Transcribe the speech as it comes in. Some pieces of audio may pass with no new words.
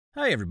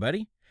Hi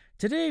everybody!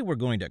 Today we're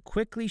going to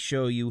quickly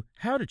show you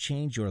how to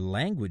change your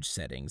language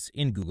settings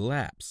in Google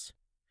Apps.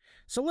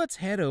 So let's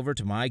head over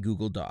to my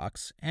Google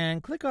Docs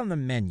and click on the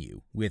menu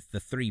with the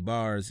three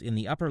bars in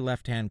the upper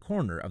left-hand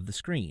corner of the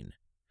screen.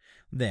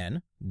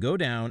 Then go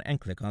down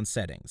and click on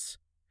Settings.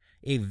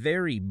 A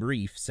very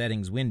brief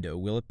settings window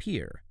will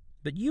appear,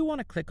 but you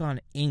want to click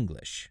on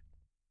English.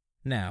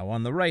 Now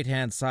on the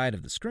right-hand side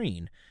of the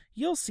screen,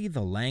 you'll see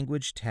the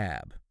Language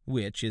tab,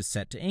 which is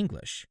set to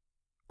English.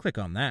 Click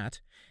on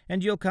that,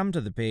 and you'll come to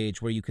the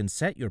page where you can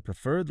set your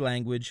preferred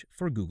language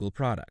for Google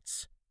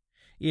products.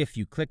 If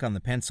you click on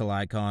the pencil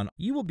icon,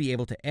 you will be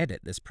able to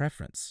edit this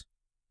preference.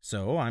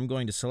 So I'm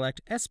going to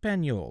select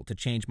Espanol to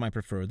change my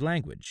preferred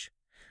language.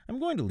 I'm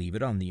going to leave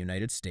it on the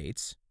United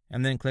States,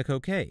 and then click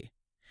OK.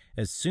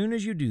 As soon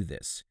as you do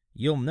this,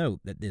 you'll note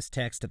that this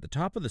text at the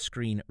top of the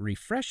screen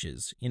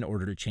refreshes in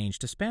order to change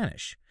to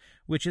Spanish,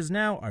 which is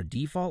now our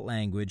default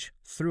language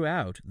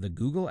throughout the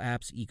Google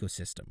Apps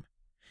ecosystem.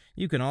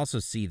 You can also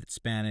see that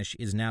Spanish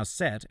is now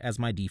set as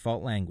my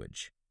default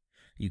language.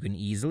 You can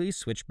easily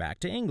switch back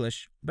to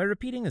English by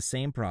repeating the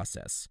same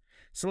process,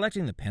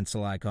 selecting the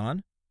pencil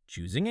icon,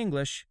 choosing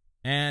English,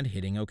 and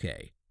hitting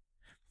OK.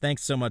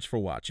 Thanks so much for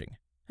watching.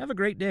 Have a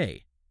great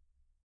day.